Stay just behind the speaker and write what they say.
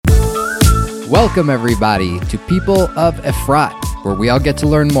Welcome, everybody, to People of Efrat, where we all get to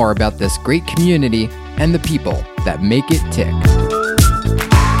learn more about this great community and the people that make it tick.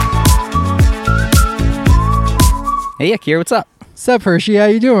 Hey, Akir, what's up? What's up, Hershey? How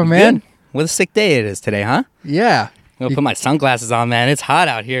you doing, man? Good. What a sick day it is today, huh? Yeah. I'm gonna put my sunglasses on, man. It's hot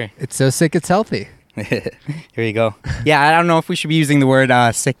out here. It's so sick, it's healthy. Here you go. Yeah, I don't know if we should be using the word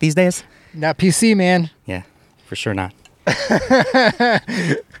sick these days. Not PC, man. Yeah, for sure not.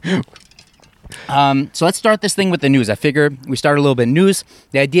 So let's start this thing with the news. I figure we start a little bit news.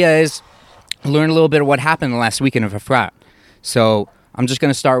 The idea is learn a little bit of what happened the last weekend of Efrat. So I'm just going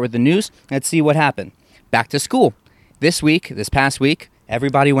to start with the news. Let's see what happened. Back to school. This past week,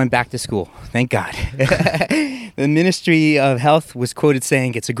 everybody went back to school. Thank God. The Ministry of Health was quoted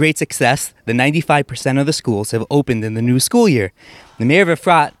saying, "It's a great success. The 95% of the schools have opened in the new school year." The mayor of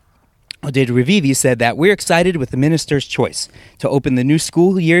Efrat, Oded Revivi, said that we're excited with the minister's choice to open the new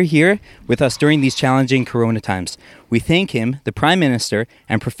school year here with us during these challenging corona times. We thank him, the Prime Minister,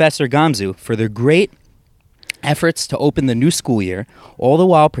 and Professor Gamzu for their great efforts to open the new school year, all the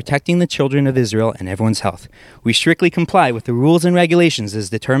while protecting the children of Israel and everyone's health. We strictly comply with the rules and regulations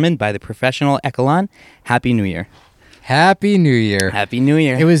as determined by the professional Echelon. Happy New Year. Happy New Year. Happy New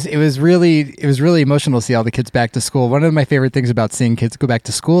Year. It was really emotional to see all the kids back to school. One of my favorite things about seeing kids go back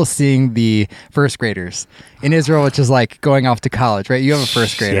to school is seeing the first graders in Israel, which is like going off to college, right? You have a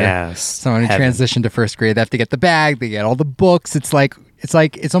first grader. Yes. Someone who transitioned to first grade. They have to get the bag, they get all the books. It's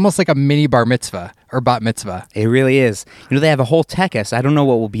almost like a mini bar mitzvah or bat mitzvah. It really is. You know, they have a whole tekes. I don't know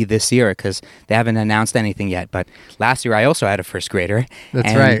what will be this year because they haven't announced anything yet. But last year I also had a first grader.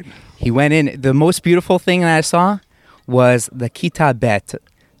 That's right. He went in. The most beautiful thing that I saw was the Kita Bet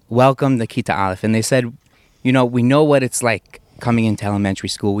welcomed the Kita Aleph. And they said, you know, we know what it's like coming into elementary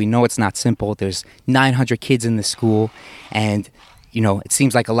school. We know it's not simple. There's 900 kids in the school. And, you know, it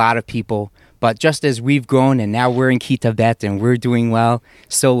seems like a lot of people. But just as we've grown and now we're in Kita Bet and we're doing well,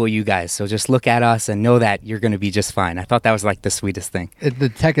 so will you guys. So just look at us and know that you're going to be just fine. I thought that was like the sweetest thing. The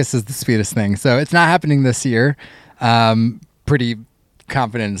tekes is the sweetest thing. So it's not happening this year. Pretty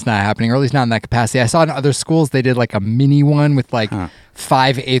confident it's not happening, or at least not in that capacity. I saw in other schools they did like a mini one with like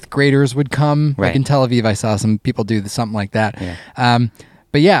 5 8th graders would come. Right. Like in Tel Aviv, I saw some people do something like that. Yeah.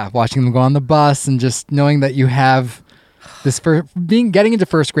 But yeah, watching them go on the bus and just knowing that you have this getting into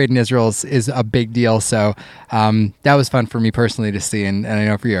first grade in Israel is a big deal. So that was fun for me personally to see, and I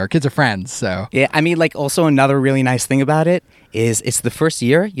know for you, our kids are friends. So yeah, I mean, like also another really nice thing about it is it's the first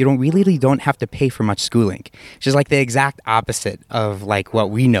year you don't have to pay for much schooling, which is like the exact opposite of like what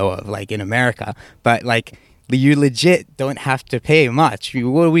we know of like in America. But like you legit don't have to pay much.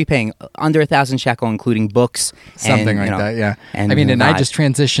 What are we paying? Under 1,000 shekel, including books. Something like that, yeah. And I just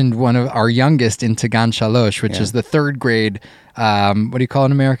transitioned one of our youngest into Gan Shalosh, which is the third grade, what do you call it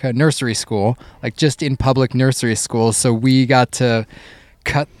in America? Nursery school, like just in public nursery schools. So we got to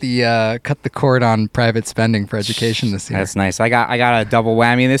cut the cord on private spending for education this year. That's nice. I got a double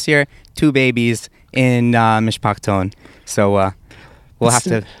whammy this year. 2 babies in Mishpachton. So we'll have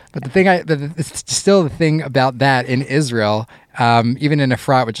to. But it's still the thing about that in Israel, even in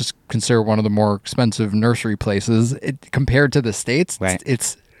Efrat, which is considered one of the more expensive nursery places, compared to the States, right.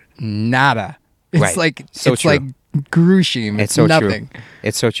 It's nada. It's like so it's true. like grushim. It's so nothing. True.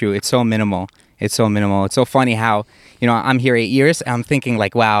 It's so true. It's so minimal. It's so funny how, you know, I'm here 8 years and I'm thinking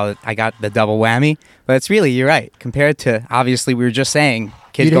like, wow, I got the double whammy. But it's really, you're right. Compared to, obviously, we were just saying,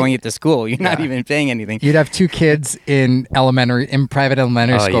 kids going into school, you're not even paying anything. You'd have 2 kids in private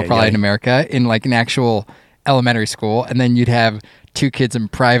elementary school, probably in America, in like an actual elementary school. And then you'd have 2 kids in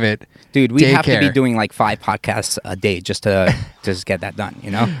private Dude, we'd have to daycare. be doing like 5 podcasts a day just to just get that done,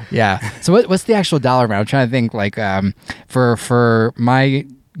 you know? Yeah. So what's the actual dollar amount? I'm trying to think like for my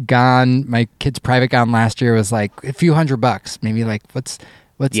kid's private gan last year was like a few $100, maybe like what's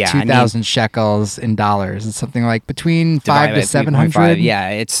 2,000 shekels in dollars? It's something like between 5 to 700. Yeah,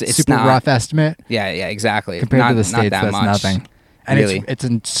 it's super not, rough estimate. Yeah, exactly. Compared to the States, that that's much, nothing. And really. it's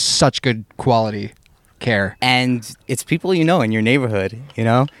in such good quality care. And it's people you know in your neighborhood, you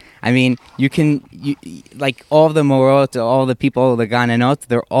know? I mean, you like all of the morot, all the people, the gananot,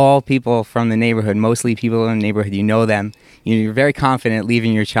 they're all people from the neighborhood, mostly people in the neighborhood. You know them. You're very confident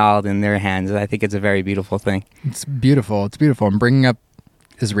leaving your child in their hands. I think it's a very beautiful thing. It's beautiful. It's beautiful. And bringing up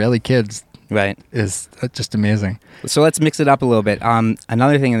Israeli kids right is just amazing. So let's mix it up a little bit.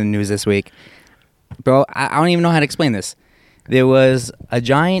 Another thing in the news this week, bro, I don't even know how to explain this. There was a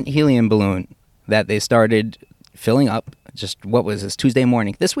giant helium balloon that they started filling up. Just, what was this, Tuesday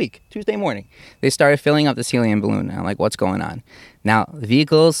morning? They started filling up this helium balloon. And I'm like, what's going on? Now, the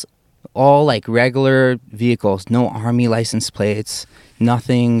vehicles, all like regular vehicles, no army license plates,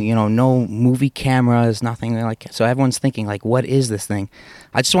 nothing, no movie cameras, nothing like. So everyone's thinking like, what is this thing?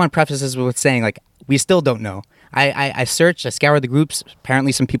 I just want to preface this with saying like, we still don't know. I searched, I scoured the groups.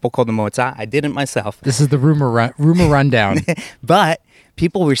 Apparently some people called them Moza. I didn't myself. This is the rumor rundown. But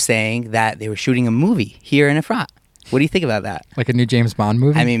people were saying that they were shooting a movie here in Efrat. What do you think about that? Like a new James Bond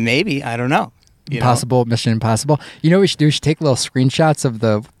movie? I mean, maybe. I don't know. Mission Impossible. You know what we should do? We should take little screenshots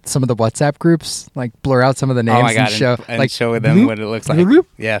of some of the WhatsApp groups, like blur out some of the names and show them what it looks like.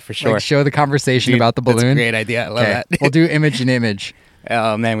 Yeah, for sure. Like show the conversation about the balloon. That's a great idea. I love that. We'll do image and image.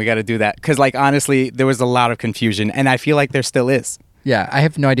 Oh man, we got to do that because, like, honestly, there was a lot of confusion, and I feel like there still is. Yeah, I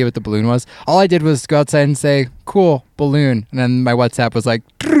have no idea what the balloon was. All I did was go outside and say, "Cool, balloon," and then my WhatsApp was like,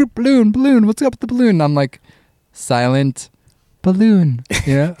 "Balloon, what's up with the balloon?" And I'm like, "Silent balloon."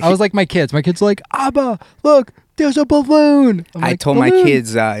 I was like my kids. My kids were like, "Abba, look, there's a balloon." I told my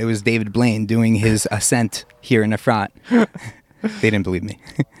kids it was David Blaine doing his ascent here in Efrat. They didn't believe me.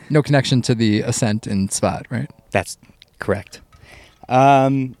 No connection to the ascent in Tzfat, right? That's correct.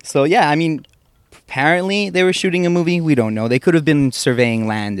 So yeah, I mean, apparently they were shooting a movie. We don't know. They could have been surveying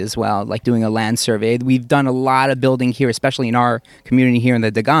land as well, like doing a land survey. We've done a lot of building here, especially in our community here in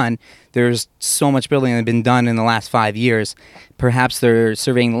the Dagan. There's so much building that has been done in the last 5 years. Perhaps they're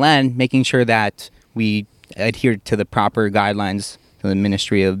surveying the land, making sure that we adhere to the proper guidelines to the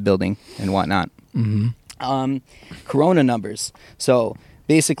Ministry of Building and whatnot. Mm-hmm. Corona numbers. So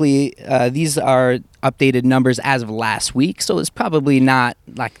basically, these are updated numbers as of last week, so it's probably not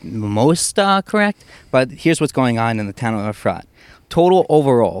like most correct, but here's what's going on in the town of Efrat. Total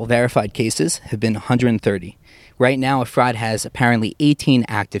overall verified cases have been 130. Right now, Efrat has apparently 18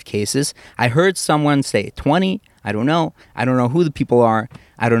 active cases. I heard someone say 20. I don't know. I don't know who the people are.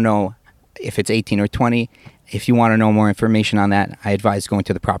 I don't know if it's 18 or 20. If you want to know more information on that, I advise going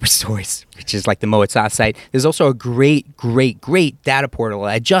to the proper source, which is like the Moetzah site. There's also a great data portal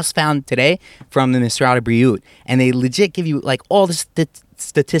I just found today from the Misrad Briut, and they legit give you like all the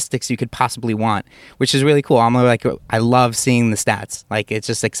statistics you could possibly want, which is really cool. I love seeing the stats. Like, it's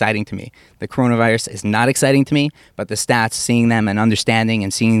just exciting to me. The coronavirus is not exciting to me, but the stats, seeing them and understanding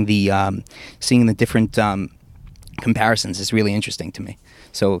and seeing the different comparisons is really interesting to me.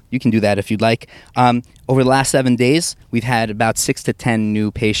 So you can do that if you'd like. Over the last 7 days, we've had about 6 to 10 new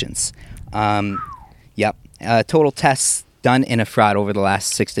patients. Total tests done in Efrat over the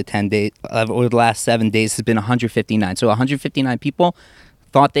last 6 to 10 days, over the last 7 days has been 159. So 159 people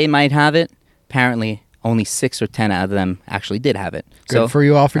thought they might have it. Apparently, only 6 or 10 out of them actually did have it. Good for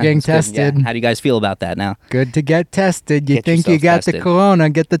you all for getting tested. Yeah. How do you guys feel about that now? Good to get tested. You think you got the corona,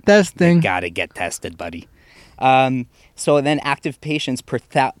 get the testing. You gotta get tested, buddy. So then active patients per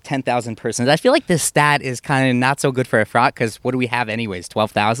 10,000 persons. I feel like this stat is kind of not so good for Efrat because what do we have anyways?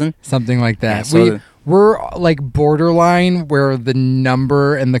 12,000? Something like that. Yeah, so we're like borderline where the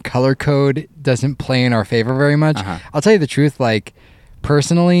number and the color code doesn't play in our favor very much. Uh-huh. I'll tell you the truth. Like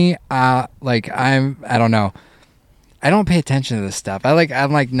personally, I don't know. I don't pay attention to this stuff. I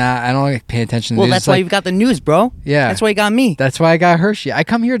don't pay attention to Well, news. that's why you've got the news, bro. Yeah. That's why you got me. That's why I got Hershey. I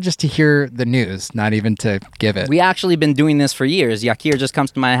come here just to hear the news, not even to give it. We actually been doing this for years. Yakir just comes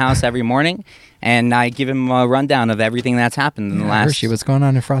to my house every morning, and I give him a rundown of everything that's happened in the last... Hershey, what's going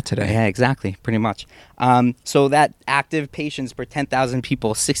on in Efrat today? Yeah, exactly. Pretty much. So that active patients per 10,000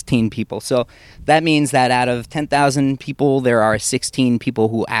 people, 16 people. So that means that out of 10,000 people, there are 16 people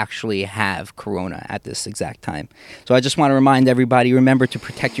who actually have corona at this exact time. So I just want to remind everybody, remember to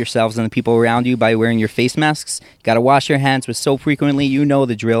protect yourselves and the people around you by wearing your face masks. You got to wash your hands with soap frequently. You know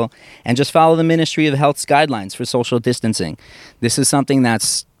the drill. And just follow the Ministry of Health's guidelines for social distancing. This is something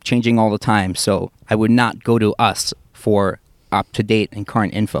that's changing all the time. So I would not go to us for up-to-date and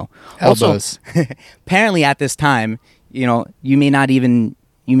current info. Elbows. Also, apparently at this time, you may not even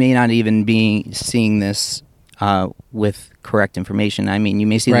be seeing this with correct information. I mean, you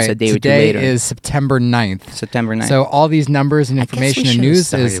may see this a day or two later. Today is September 9th. September 9th. So all these numbers and information and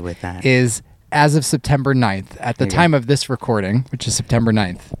news is as of September 9th. At the time of this recording, which is September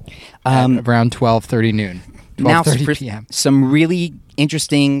 9th, at around 12:30 noon. 12:30 p.m. Some really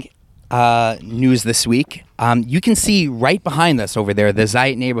interesting news this week. You can see right behind us over there, the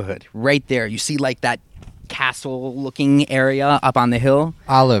Zayit neighborhood. Right there. You see like that castle-looking area up on the hill?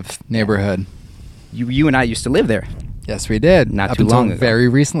 Olive neighborhood. You and I used to live there. Yes, we did. Not too long ago. Very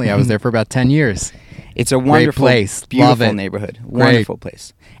recently. I was there for about 10 years. It's a wonderful place. Beautiful neighborhood. Wonderful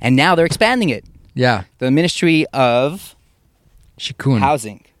place. And now they're expanding it. Yeah. The Ministry of Shikun.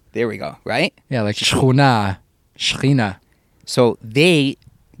 Housing. There we go, right? Yeah, like Shchuna. Shechina. So they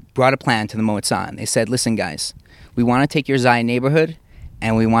brought a plan to the Moetzah, and they said, listen, guys, we want to take your Zayit neighborhood,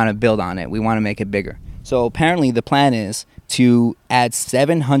 and we want to build on it. We want to make it bigger. So apparently the plan is to add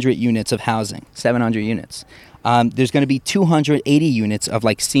 700 units of housing. 700 units. There's going to be 280 units of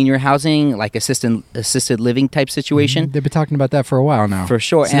like senior housing, like assisted living type situation. They've been talking about that for a while now. For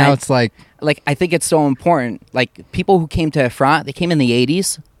sure. So now it's like I think it's so important. Like people who came to Efrat, they came in the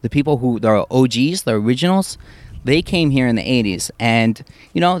 80s. The people who the OGs, the originals, they came here in the 80s, and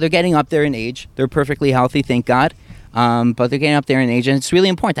they're getting up there in age. They're perfectly healthy, thank God. But they're getting up there in age, and it's really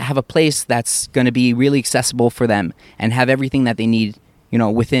important to have a place that's going to be really accessible for them and have everything that they need,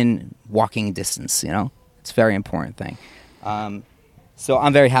 within walking distance. It's a very important thing. So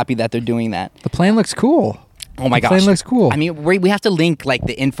I'm very happy that they're doing that. The plan looks cool. Oh my gosh, the plan looks cool. I mean, we have to link like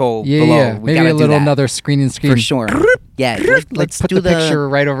the info below. Yeah. Maybe a little another screen for sure. Yeah, let's put the picture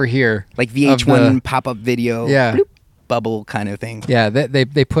right over here, like VH1 pop-up video. Yeah, bloop, bubble kind of thing. Yeah,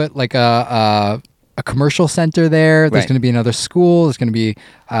 they put like a commercial center there. There's going to be another school. There's going to be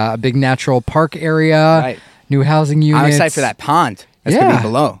a big natural park area. Right. New housing units. I'm excited for that pond. That's going to be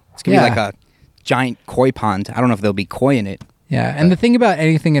below. It's going to be like a giant koi pond. I don't know if there'll be koi in it. Yeah, and the thing about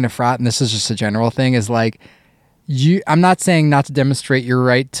anything in Efrat, and this is just a general thing, is like, I'm not saying not to demonstrate your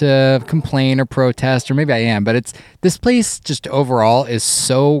right to complain or protest, or maybe I am, but this place just overall is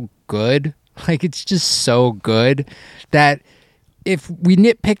so good. Like, it's just so good that if we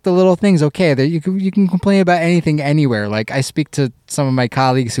nitpick the little things, okay, that you can complain about anything anywhere. Like, I speak to some of my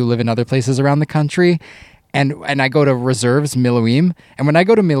colleagues who live in other places around the country, and I go to reserves, Miluim, and when I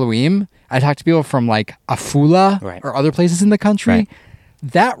go to Miluim, I talk to people from like Afula or other places in the country. Right.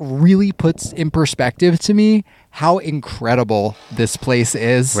 That really puts in perspective to me how incredible this place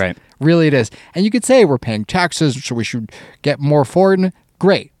is. Right. Really it is. And you could say we're paying taxes, so we should get more for it.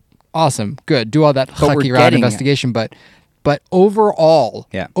 Great. Awesome. Good. Do all that Chucky Rod investigation. But overall,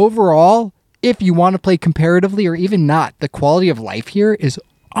 if you want to play comparatively or even not, the quality of life here is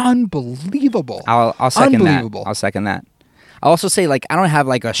unbelievable. I'll second that. I'll second that. I'll also say, like, I don't have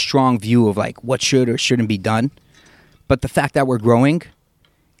like a strong view of like what should or shouldn't be done. But the fact that we're growing,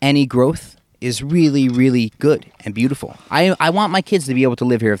 any growth is really, really good and beautiful. I want my kids to be able to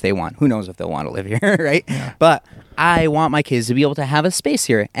live here if they want. Who knows if they'll want to live here, right? Yeah. But I want my kids to be able to have a space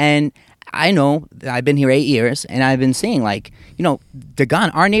here. And I know that I've been here 8 years, and I've been seeing, like,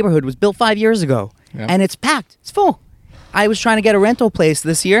 Dagan, our neighborhood was built 5 years ago, and it's packed. It's full. I was trying to get a rental place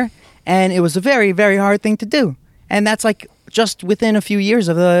this year, and it was a very, very hard thing to do. And that's like just within a few years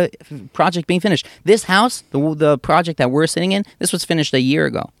of the project being finished. This house, the project that we're sitting in, this was finished a year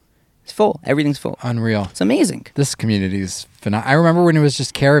ago. It's full. Everything's full. Unreal. It's amazing. This community is phenomenal. I remember when it was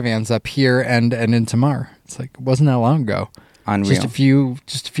just caravans up here and in Tamar. It's like, it wasn't that long ago. Unreal. Just a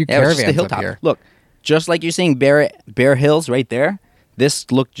few caravans just a hilltop. Up here. Look, just like you're seeing Bear Hills right there,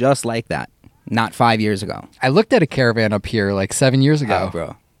 this looked just like that not 5 years ago. I looked at a caravan up here like 7 years ago. Oh,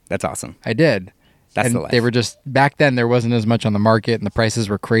 bro. That's awesome. I did. That's the life. They were just, back then there wasn't as much on the market and the prices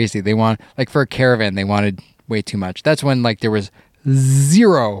were crazy. They for a caravan, they wanted way too much. That's when like there was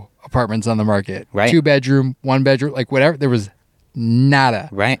 0 apartments on the market. Right. 2 bedroom, 1 bedroom, like whatever. There was nada.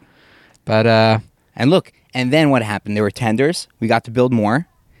 Right. But, and look, and then what happened? There were tenders. We got to build more.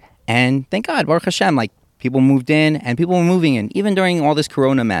 And thank God, Baruch Hashem, like people moved in and people were moving in. Even during all this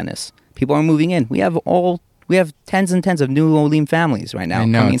Corona madness, people are moving in. We have tens and tens of new Olim families right now. I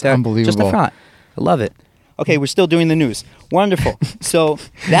know, it's unbelievable. Just a front. I love it. Okay, we're still doing the news. Wonderful. So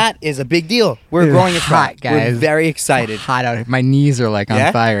that is a big deal. We're growing it hot, guys. We're very excited. Hot out. My knees are like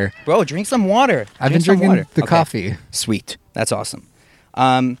on fire. Bro, drink some water. I've been drinking the coffee. Sweet. That's awesome.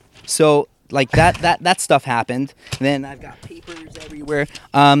 So like that stuff happened. Then I've got papers everywhere.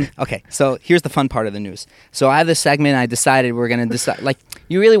 Okay, so here's the fun part of the news. So I have this segment. I decided we're going to decide, like,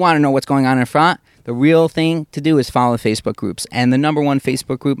 you really want to know what's going on in front. The real thing to do is follow Facebook groups. And the number one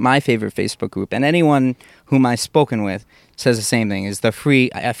Facebook group, my favorite Facebook group, and anyone whom I've spoken with says the same thing, is the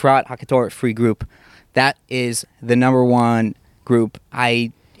free Efrat HaKetoret free group. That is the number one group.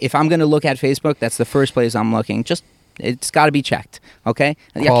 If I'm going to look at Facebook, that's the first place I'm looking. It's got to be checked, okay?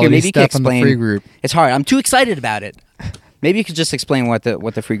 Quality maybe you can explain. On the free group. It's hard. I'm too excited about it. Maybe you could just explain what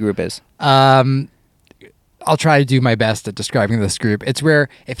the free group is. I'll try to do my best at describing this group. It's where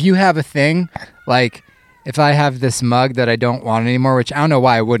if you have a thing, like if I have this mug that I don't want anymore, which I don't know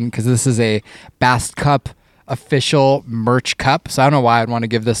why I wouldn't, because this is a Bast Cup official merch cup, so I don't know why I'd want to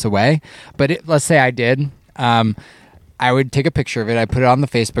give this away. But let's say I did. I would take a picture of it. I put it on the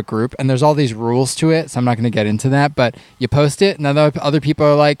Facebook group, and there's all these rules to it, so I'm not going to get into that. But you post it, and other people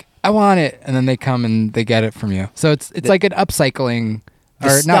are like, I want it, and then they come and they get it from you. So it's like an upcycling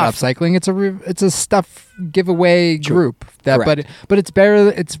or not upcycling. It's a stuff giveaway group that, but it's better.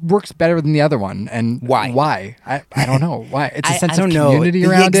 It works better than the other one. And why? I don't know why. It's a sense of community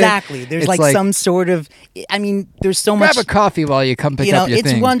around exactly. There's like some sort of. I mean, there's so much. Grab a coffee while you come pick up your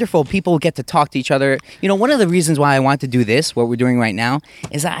thing. It's wonderful. People get to talk to each other. One of the reasons why I want to do this, what we're doing right now,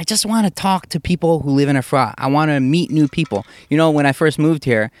 is that I just want to talk to people who live in Efrat. I want to meet new people. When I first moved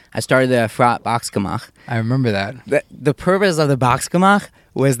here, I started the Efrat Boxgemach. I remember that. The purpose of the Boxgemach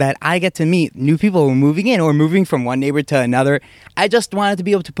was that I get to meet new people who are moving in or moving from one neighbor to another. I just wanted to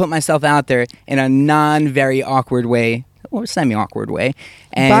be able to put myself out there in a non-very awkward way, or semi-awkward way.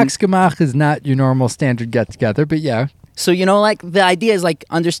 And Boxgemach is not your normal standard get-together, but yeah. So, the idea is,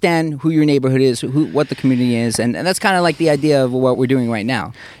 understand who your neighborhood is, what the community is, and that's kind of like the idea of what we're doing right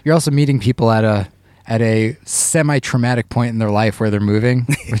now. You're also meeting people at a semi-traumatic point in their life where they're moving.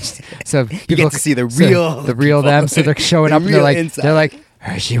 So you get to see the real them. So they're showing up and they're like,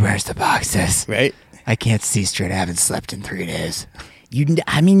 Hershey, where's the boxes? Right. I can't see straight. I haven't slept in 3 days. You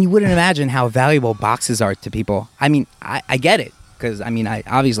wouldn't imagine how valuable boxes are to people. I get it. Because,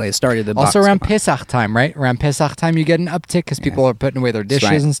 I started the box. Also around Pesach time, right? Around Pesach time, you get an uptick because people are putting away their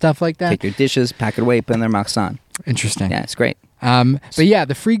dishes and stuff like that. Take your dishes, pack it away, put in their machzan. Interesting. Yeah, it's great. But yeah,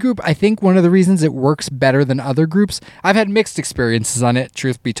 the free group, I think one of the reasons it works better than other groups, I've had mixed experiences on it,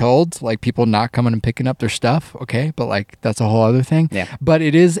 truth be told, like people not coming and picking up their stuff, okay? But that's a whole other thing. Yeah. But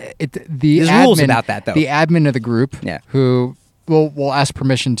there's rules about that, though. The admin of the group, who... We'll ask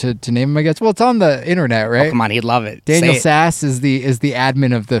permission to name him, I guess. Well, it's on the internet, right? Oh, come on, he'd love it. Daniel Sass is the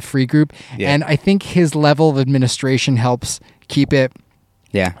admin of the free group, and I think his level of administration helps keep it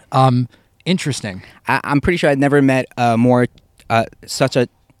interesting. I'm pretty sure I'd never met more of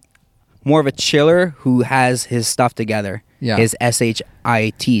a chiller who has his stuff together. Yeah. His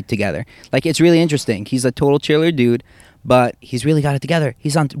SHIT together. It's really interesting. He's a total chiller dude. But he's really got it together.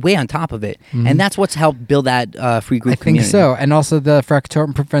 He's way on top of it. Mm-hmm. And that's what's helped build that free group community. I think so. And also the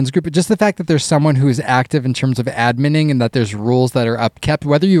Fractorum Friends group. Just the fact that there's someone who's active in terms of adminning and that there's rules that are upkept,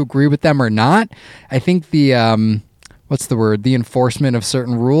 whether you agree with them or not, I think the... the enforcement of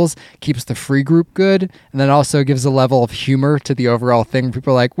certain rules keeps the free group good, and then also gives a level of humor to the overall thing.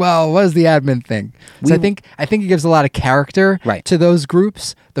 People are like, well, what is the admin thing? So I think it gives a lot of character to those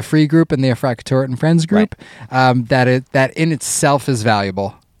groups, the free group and the Fractorum and Friends group, that in itself is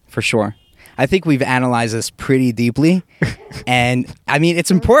valuable. For sure. I think we've analyzed this pretty deeply, and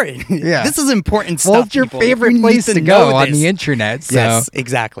it's important. Yeah. This is important stuff. Well, it's your favorite place to go on the internet. So. Yes,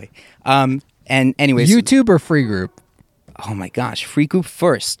 exactly. And anyways, YouTube or free group? Oh my gosh, free group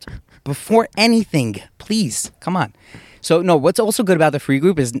first. Before anything, please. Come on. So, no, what's also good about the free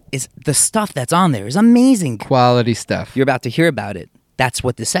group is the stuff that's on there is amazing. Quality stuff. You're about to hear about it. That's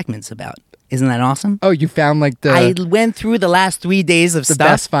what this segment's about. Isn't that awesome? Oh, you found I went through the last 3 days of the stuff.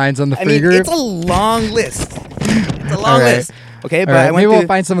 Best finds on the free group? It's a long list. It's a long list. Okay, but maybe we'll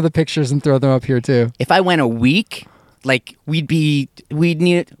find some of the pictures and throw them up here too. If I went a week... we'd need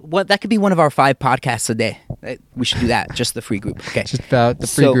that could be one of our 5 podcasts a day. We should do that. Just the free group. Okay. Just about the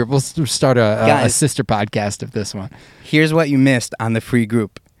free group. We'll start a sister podcast of this one. Here's what you missed on the free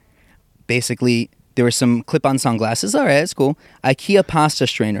group. Basically, there were some clip-on sunglasses. All right, that's cool. IKEA pasta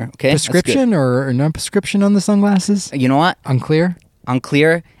strainer. Okay. Prescription or non-prescription on the sunglasses? You know what? Unclear,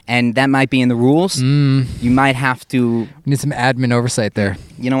 and that might be in the rules. You might have to... We need some admin oversight there.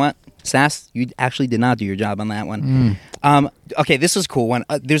 You know what? Sass, you actually did not do your job on that one. Okay, this is a cool one.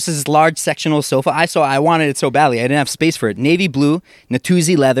 There's this large sectional sofa. I wanted it so badly. I didn't have space for it. Navy blue,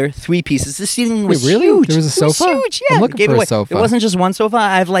 Natuzzi leather, 3 pieces. This ceiling was huge. There was a sofa? It was huge, yeah. I'm looking for a sofa. It wasn't just one sofa.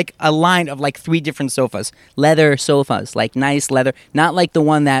 I have a line of 3 different sofas. Leather sofas, nice leather. Not like the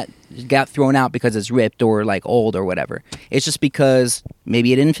one that got thrown out because it's ripped or old or whatever. It's just because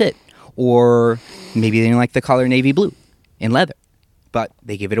maybe it didn't fit. Or maybe they didn't like the color navy blue in leather. But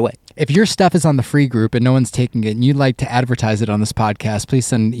they give it away. If your stuff is on the free group and no one's taking it and you'd like to advertise it on this podcast, please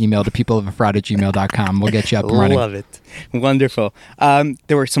send an email to peopleofafraud@gmail.com. We'll get you up and running. Love it. Wonderful.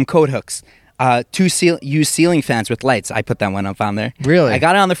 There were some code hooks. 2 used ceiling fans with lights. I put that one up on there. Really? I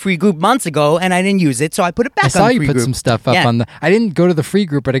got it on the free group months ago, and I didn't use it, so I put it back on the free group. I saw you put some stuff up on the... I didn't go to the free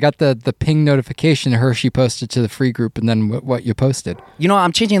group, but I got the ping notification Hershey posted to the free group, and then what you posted.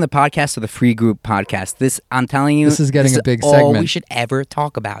 I'm changing the podcast to the free group podcast. I'm telling you... This is getting a big segment. All we should ever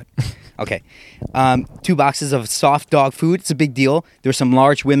talk about. Okay. 2 boxes of soft dog food. It's a big deal. There's some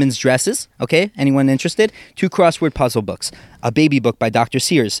large women's dresses. Okay. Anyone interested? 2 crossword puzzle books. A baby book by Dr.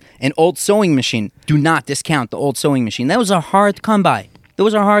 Sears. An old sewing machine. Do not discount the old sewing machine. Those are hard to come by.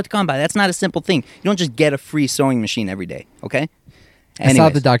 That's not a simple thing. You don't just get a free sewing machine every day. Okay. I saw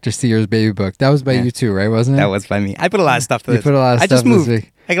the Dr. Sears baby book. That was by you too, right? Wasn't it? That was by me. I put a lot of stuff to You this. put a lot of I stuff just moved. this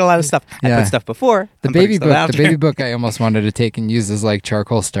week. I got a lot of stuff. I put stuff before. The baby book. I almost wanted to take and use as like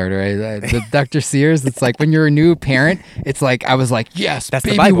charcoal starter. The Dr. Sears. It's like when you're a new parent. It's like I was like, yes, that's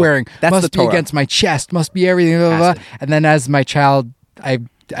baby the Bible. wearing That's must the be Torah. against my chest. Must be everything. Blah, blah, blah. And then as my child, I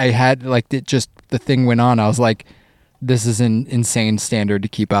had like the thing went on. I was like, this is an insane standard to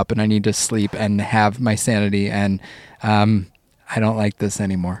keep up, and I need to sleep and have my sanity. And I don't like this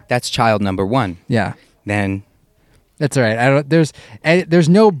anymore. That's child number one. Yeah. Then. That's all right. There's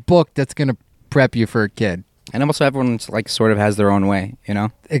no book that's gonna prep you for a kid. And also everyone's like sort of has their own way, you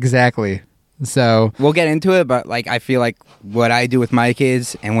know? Exactly. So we'll get into it, but like I feel like what I do with my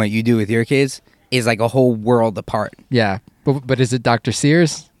kids and what you do with your kids is like a whole world apart. Yeah. But is it Dr.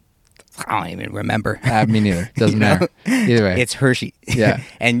 Sears? I don't even remember. Me neither. Doesn't matter. Either way. It's Hershey. Yeah.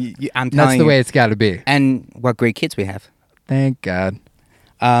 And I'm telling you. That's the way it's got to be. And what great kids we have. Thank God.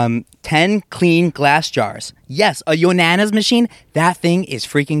 10 clean glass jars. Yes, a Yonanas machine. That thing is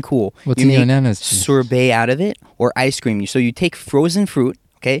freaking cool. What's you a make Yonanas? sorbet out of it or ice cream. So you take frozen fruit,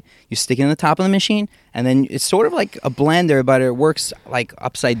 okay? You stick it in the top of the machine, and then it's sort of like a blender, but it works like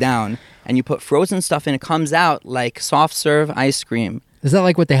upside down. And you put frozen stuff in, it comes out like soft serve ice cream. Is that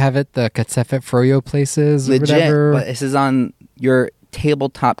like what they have at the Catsefet Froyo places or Legit, whatever? but this is on your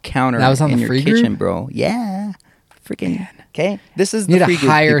tabletop counter That was on in the your free kitchen, group? bro. Yeah. Freaking. Okay? This is You the need free to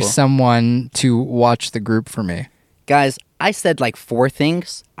group, hire people. someone to watch the group for me. Guys, I said like 4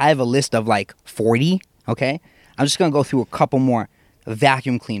 things. I have a list of like 40, okay? I'm just going to go through a couple more. A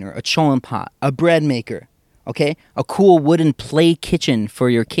vacuum cleaner, a cholent pot, a bread maker, okay? A cool wooden play kitchen for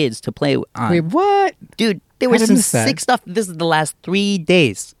your kids to play on. Wait, what? Dude, there How was did I some miss that? sick stuff. This is the last 3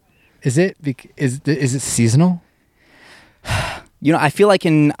 days. Is it seasonal? You know, I feel like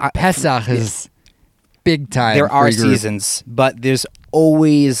in... Pesach is big time. There are free group. seasons, but there's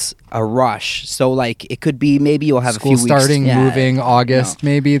always a rush. So, like, it could be maybe you'll have School a few weeks. starting, moving, August,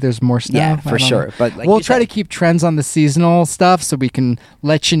 maybe. There's more stuff. Yeah, I for don't sure. know. But like we'll you try said- to keep trends on the seasonal stuff so we can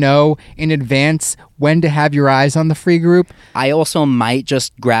let you know in advance when to have your eyes on the free group. I also might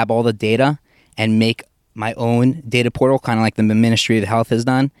just grab all the data and make my own data portal, kind of like the Ministry of Health has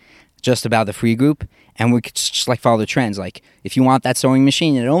done, just about the free group. And we could just like follow the trends. Like, if you want that sewing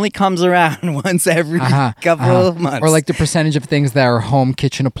machine, it only comes around once every couple of months. Or like the percentage of things that are home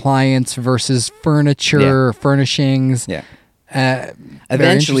kitchen appliance versus furniture or furnishings. Yeah. Very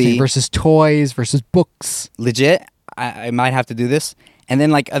Eventually- interesting. Versus toys versus books. Legit, I might have to do this. And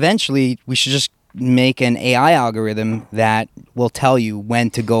then, like, eventually, we should just make an AI algorithm that will tell you when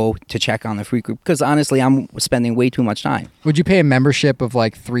to go to check on the free group. Because honestly, I'm spending way too much time. Would you pay a membership of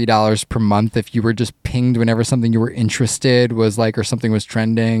like $3 per month if you were just pinged whenever something you were interested was like or something was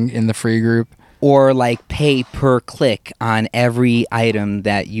trending in the free group? Or like pay per click on every item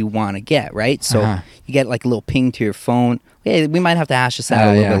that you want to get, right? So you get like a little ping to your phone. Yeah, we might have to hash this out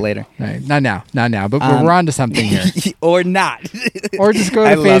a little bit later. Right. Not now. But we're on to something here. Or not. Or just go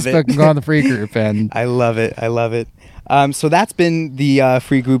I to love Facebook it. and go on the free group. And I love it. So that's been the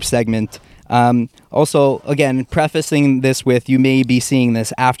free group segment. Also, again, prefacing this with you may be seeing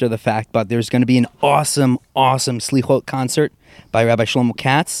this after the fact, but there's going to be an awesome Slichot concert by Rabbi Shlomo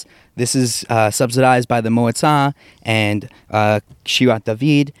Katz. This is subsidized by the Moetzah and Shirat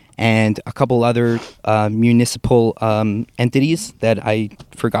David and a couple other municipal entities that I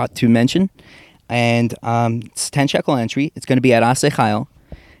forgot to mention. And it's 10 shekel entry. It's going to be at Aseh Chayil,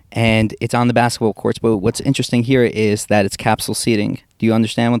 and it's on the basketball courts. But what's interesting here is that it's capsule seating. Do you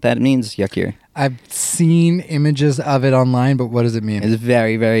understand what that means, Yakir? I've seen images of it online, but what does it mean? It's a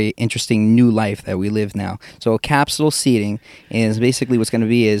very, very interesting new life that we live now. So capsule seating is basically what's going to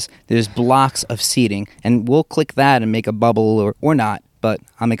be is there's blocks of seating, and we'll click that and make a bubble or not, but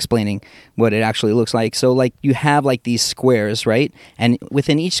I'm explaining what it actually looks like. So like you have like these squares, right? And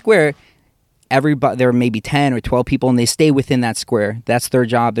within each square, there are maybe 10 or 12 people, and they stay within that square. That's their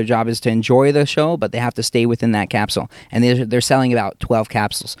job. Their job is to enjoy the show, but they have to stay within that capsule. And they're selling about 12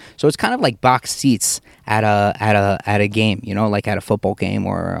 capsules. So it's kind of like box seats at a game, you know, like at a football game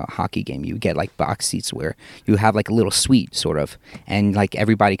or a hockey game. You get like box seats where you have like a little suite, sort of, and like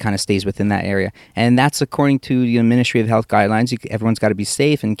everybody kind of stays within that area. And that's according to the Ministry of Health guidelines. Everyone's got to be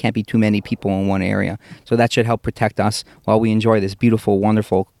safe and can't be too many people in one area. So that should help protect us while we enjoy this beautiful,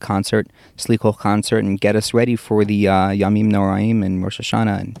 wonderful concert, Slichot concert, and get us ready for the Yamim Noraim and Rosh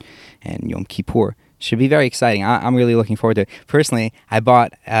Hashanah and Yom Kippur. Should be very exciting. I'm really looking forward to it. Personally, I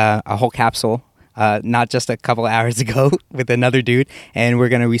bought a whole capsule not just a couple hours ago with another dude, and we're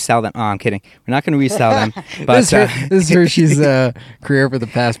going to resell them. Oh, I'm kidding. We're not going to resell them. But this is Hershey's career for the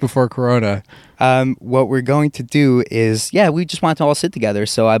past before Corona. What we're going to do is, we just want to all sit together.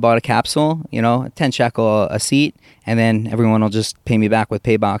 So I bought a capsule, 10 shekel a seat, and then everyone will just pay me back with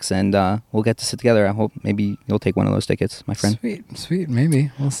Paybox, and we'll get to sit together. I hope maybe you'll take one of those tickets, my friend. Sweet.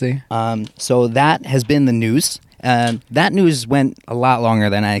 Maybe. We'll see. So that has been the news. That news went a lot longer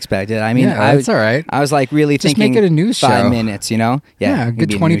than I expected. I mean, that's all right. I was like really just thinking make it a news 5 show. Minutes, Yeah, a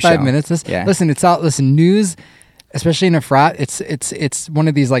good 25 minutes. Listen, news, especially in Efrat, it's one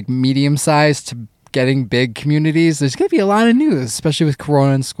of these like medium-sized to getting big communities. There's going to be a lot of news, especially with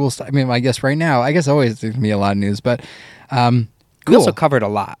Corona and school stuff. I mean, I guess right now, always there's going to be a lot of news, but cool. We also covered a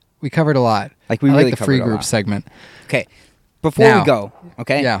lot. We covered a lot. Like we I really like the free group segment. Okay, before we go,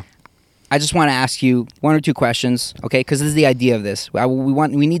 okay? Yeah. I just want to ask you one or two questions, okay? Because this is the idea of this.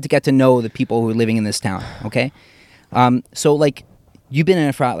 We need to get to know the people who are living in this town, okay? So, like, you've been in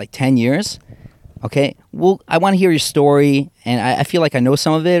Efrat like 10 years, okay? Well, I want to hear your story, and I feel like I know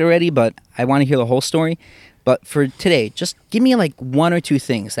some of it already, but I want to hear the whole story. But for today, just give me like one or two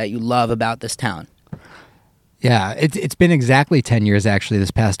things that you love about this town. Yeah, it's been exactly 10 years, actually,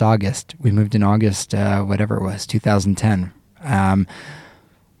 this past August. We moved in August, whatever it was, 2010.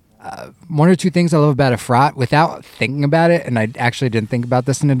 One or two things I love about Efrat without thinking about it, and I actually didn't think about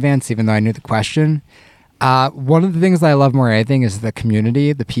this in advance, even though I knew the question. One of the things that I love more than anything is the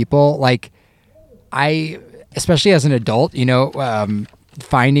community, the people. Like, especially as an adult,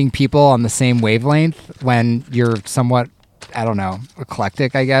 finding people on the same wavelength when you're somewhat, I don't know,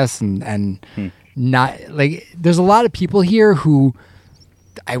 eclectic, I guess, and not like. There's a lot of people here who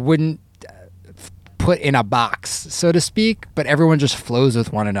I wouldn't put in a box, so to speak, but everyone just flows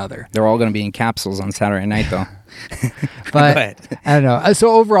with one another. They're all going to be in capsules on Saturday night, though. But I don't know. So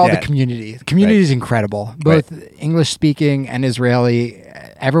overall, the community is incredible, both English speaking and Israeli.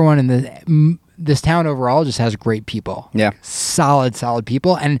 Everyone in this town overall just has great people. Yeah, solid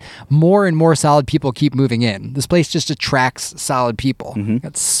people, and more solid people keep moving in. This place just attracts solid people. Mm-hmm.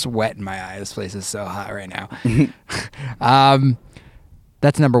 Got sweat in my eye. This place is so hot right now.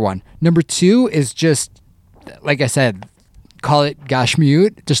 That's number one. Number two is just, like I said, call it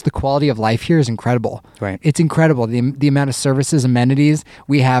gashmiut. Just the quality of life here is incredible. Right. It's incredible. The amount of services, amenities.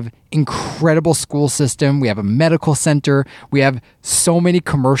 We have incredible school system. We have a medical center. We have so many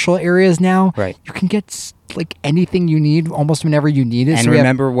commercial areas now. Right. You can get like anything you need almost whenever you need it. And so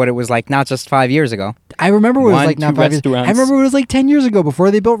remember what it was like not just 5 years ago. I remember what it was like not 5 years ago. I remember it was like 10 years ago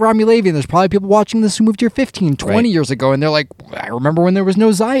before they built Rami Levy. And there's probably people watching this who moved here 15, 20 years ago. And they're like, I remember when there was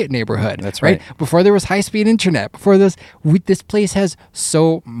no Zayat neighborhood. That's right. Before there was high-speed internet. Before this place has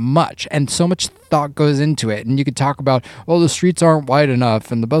so much. And so much thought goes into it. And you could talk about, the streets aren't wide enough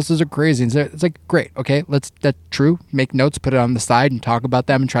and the buses are crazy. And it's like, great. Okay, that's true. Make notes, put it on the side and talk about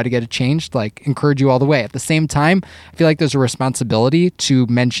them and try to get it changed. Like, encourage you all the way. At the same time, I feel like there's a responsibility to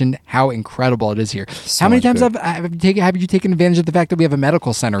mention how incredible it is here. How many times have you taken advantage of the fact that we have a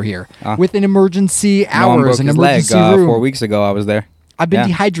medical center here with an emergency hours, an emergency room? 4 weeks ago, I was there. I've been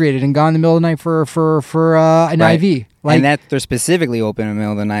dehydrated and gone in the middle of the night for an IV. And that they're specifically open in the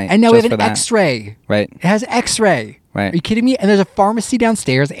middle of the night. And now we have an X-ray. Right. It has X-ray. Right. Are you kidding me? And there's a pharmacy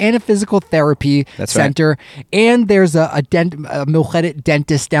downstairs and a physical therapy center. Right. And there's a Milchedet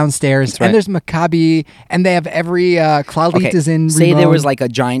dentist downstairs. And there's Maccabi. And they have every Klalit is in Say Rimon. there was like a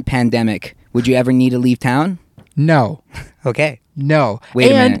giant pandemic. Would you ever need to leave town? No. Okay. No.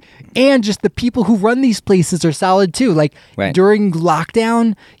 Wait a minute. And just the people who run these places are solid too. Like during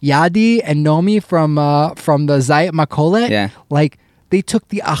lockdown, Yadi and Nomi from the Zayat Makolet, like they took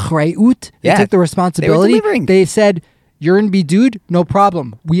the achrayut, they took the responsibility. They said, you're in Bidud, no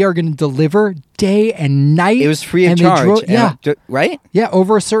problem. We are going to deliver day and night. It was free of charge. Right? Yeah,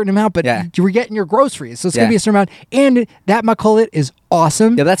 over a certain amount, but you were getting your groceries. So it's going to be a certain amount. And that Makolet is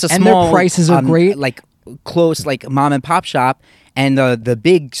awesome. Yeah, that's a and small... their prices are great. Like close, like mom and pop shop. And the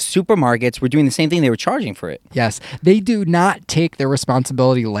big supermarkets were doing the same thing. They were charging for it. Yes. They do not take their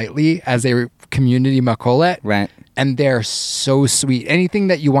responsibility lightly as a community makolet. Right. And they're so sweet. Anything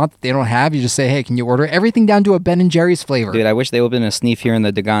that you want that they don't have, you just say, hey, can you order everything down to a Ben & Jerry's flavor? Dude, I wish they opened a sneaf here in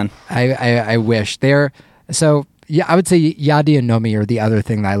the Dagan. I wish. So, yeah, I would say Yadi and Nomi are the other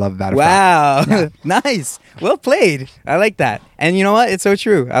thing that I love about it. Wow. Yeah. Nice. Well played. I like that. And you know what? It's so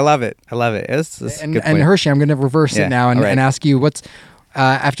true. I love it. It's a good point. And Hershey, I'm going to reverse it now and ask you, what's...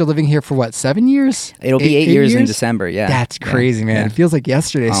 after living here for 7 years? It'll be 8 years in December, yeah. That's crazy, man. Yeah. It feels like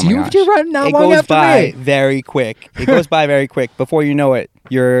yesterday. Oh so you're running out long after me. It goes by very quick. Very quick. Before you know it,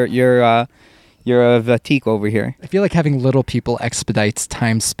 you're You're a Vatique over here. I feel like having little people expedites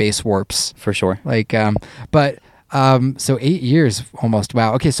time-space warps. For sure. Like, so 8 years almost.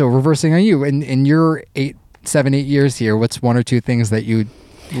 Wow. Okay, so reversing on you. In your 8 years here, what's one or two things that you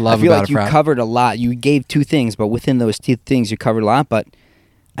love about I feel like you Efrat? covered a lot. You gave 2 things, but within those 2 things, you covered a lot. But,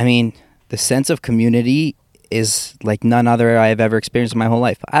 I mean, the sense of community is like none other I've ever experienced in my whole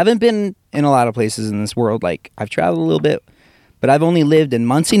life. I haven't been in a lot of places in this world. Like, I've traveled a little bit, but I've only lived in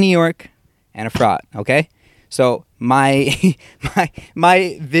Monsey, New York, and Efrat, okay? So my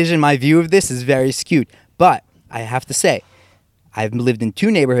vision, my view of this is very skewed. But I have to say, I've lived in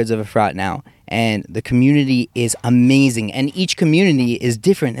 2 neighborhoods of Efrat now, and the community is amazing. And each community is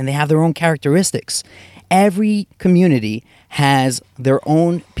different, and they have their own characteristics. Every community has their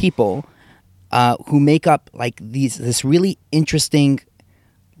own people who make up like this really interesting,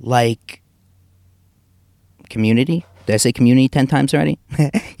 like, community. Did I say community 10 times already?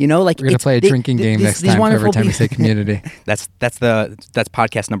 You know, like we're gonna play a drinking game next time for every time we say community. That's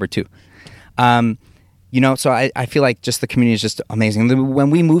podcast number 2. You know, so I feel like just the community is just amazing. When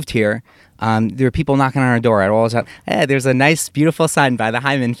we moved here, there were people knocking on our door at all times. Hey, there's a nice, beautiful sign by the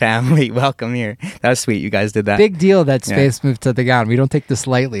Hyman family. Welcome here. That was sweet. You guys did that. Big deal that Space moved to the Gan. We don't take this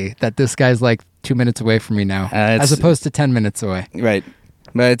lightly. That this guy's like 2 minutes away from me now, as opposed to 10 minutes away. Right.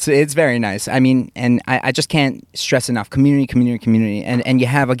 But it's very nice. I mean, and I just can't stress enough. Community. And you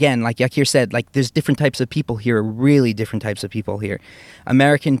have, again, like Yakir said, like there's different types of people here, really different types of people here.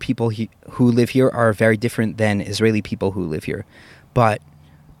 American people who live here are very different than Israeli people who live here. But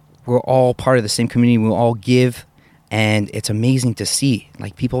we're all part of the same community. We all give. And it's amazing to see,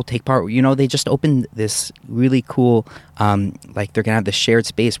 like, people take part. You know, they just opened this really cool, like, they're going to have this shared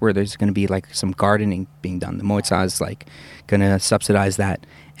space where there's going to be, like, some gardening being done. The Moitzah is, like, going to subsidize that.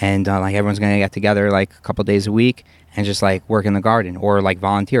 And, like, everyone's going to get together, like, a couple days a week and just, like, work in the garden or, like,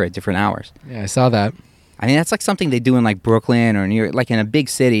 volunteer at different hours. Yeah, I saw that. I mean, that's, like, something they do in, like, Brooklyn or New York, like, in a big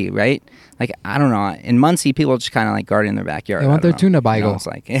city, right? Like, I don't know. In Muncie, people just kind of, like, garden in their backyard. They want their tuna bagel. You know,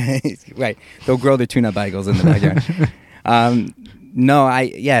 it's like, right. They'll grow their tuna bagels in the backyard.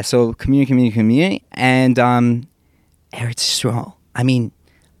 So community. And Eretz Yisrael. I mean,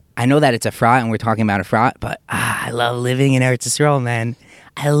 I know that it's Efrat and we're talking about Efrat, but I love living in Eretz Yisrael, man.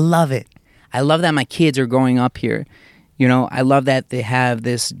 I love it. I love that my kids are growing up here. You know, I love that they have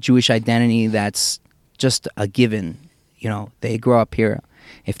this Jewish identity that's just a given. You know, they grow up here.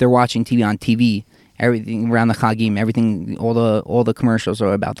 If they're watching TV on TV, everything around the Chagim, everything, all the commercials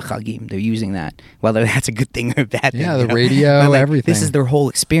are about the Chagim. They're using that, whether that's a good thing or a bad thing. Yeah, the radio, like, everything. This is their whole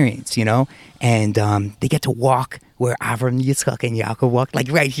experience, you know? And they get to walk where Avram, Yitzchak, and Yaakov walked,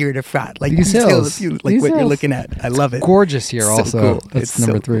 like right here in the front. Like these hills. Like these what hills. you're looking at. I love it. Gorgeous here So also. cool. That's It's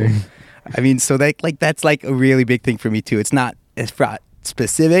number so 3. cool. I mean, so that's like a really big thing for me too. It's not Efrat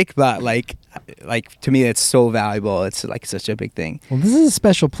specific, but like to me it's so valuable. It's like such a big thing. Well, this is a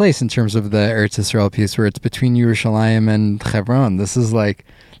special place in terms of the Eretz Yisrael piece where it's between Yerushalayim and Hebron. This was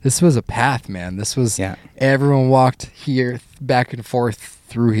a path, man. This was everyone walked here back and forth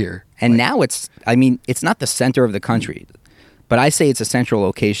through here. And now it's not the center of the country, but I say it's a central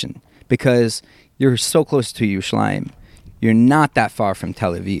location because you're so close to Yerushalayim. You're not that far from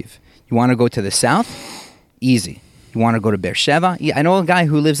Tel Aviv. You want to go to the south? Easy. You want to go to Beersheba? Yeah, I know a guy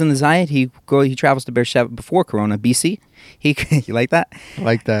who lives in the Zayed. He travels to Beersheba before Corona, BC. You like that? I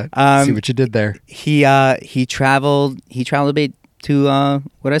like that. See what you did there. He traveled a bit to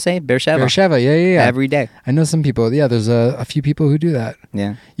what did I say? Beersheba. Beersheba, yeah. Every day. I know some people. Yeah, there's a few people who do that.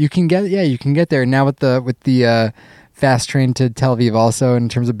 Yeah. You can get there now with the fast train to Tel Aviv also in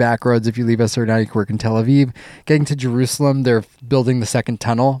terms of back roads. If you leave Esser now, you can work in Tel Aviv. Getting to Jerusalem, they're building the second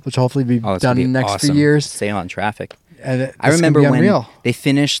tunnel, which will hopefully be done in the next few years. Stay on traffic. I remember when they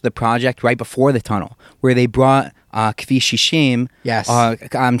finished the project right before the tunnel, where they brought Kvish Shishim,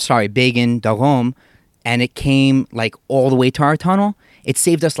 Begin Darom, and it came like all the way to our tunnel. It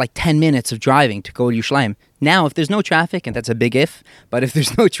saved us like 10 minutes of driving to go to Yerushalayim. Now, if there's no traffic, and that's a big if, but if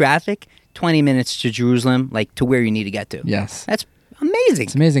there's no traffic, 20 minutes to Jerusalem, like to where you need to get to. Yes. That's amazing.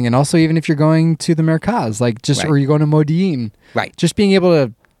 It's amazing. And also, even if you're going to the Merkaz, or you're going to Modi'in, right? Just being able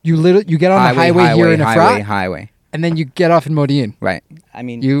to, you get on the highway here in Efrat. Highway. And then you get off in Modi'in. Right. I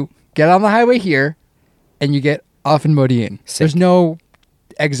mean, you get on the highway here, and you get off in Modi'in. There's no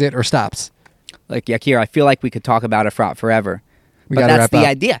exit or stops. Like Yakir, I feel like we could talk about Efrat forever. But that's the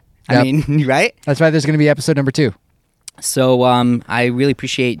idea. Yep. I mean, right? That's why there's going to be episode number 2. So I really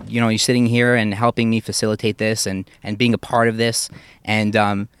appreciate you sitting here and helping me facilitate this and being a part of this.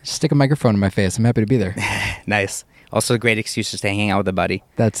 And stick a microphone in my face. I'm happy to be there. Nice. Also a great excuse to stay hang out with a buddy.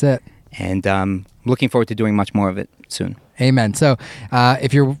 That's it. And looking forward to doing much more of it soon. Amen. So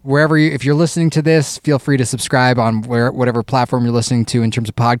if you're if you're listening to this, feel free to subscribe on whatever platform you're listening to in terms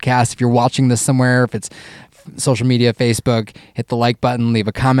of podcasts. If you're watching this somewhere, if it's social media, Facebook, hit the like button, leave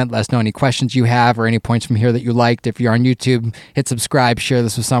a comment, let us know any questions you have or any points from here that you liked. If you're on YouTube, hit subscribe, share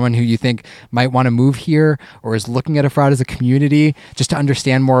this with someone who you think might want to move here or is looking at Efrat as a community, just to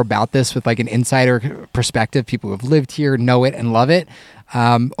understand more about this with like an insider perspective, people who have lived here, know it and love it.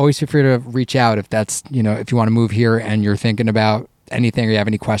 Always feel free to reach out if that's, if you want to move here and you're thinking about anything or you have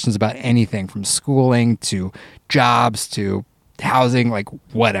any questions about anything from schooling to jobs to housing, like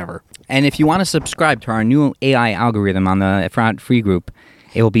whatever. And if you want to subscribe to our new AI algorithm on the Efrat free group,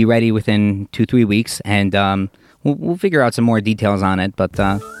 it will be ready within 2-3 weeks, and we'll figure out some more details on it, but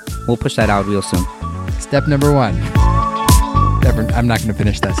we'll push that out real soon. Step number 1. I'm not going to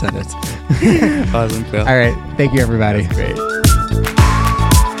finish that sentence. Awesome, Phil. All right. Thank you, everybody. That's great.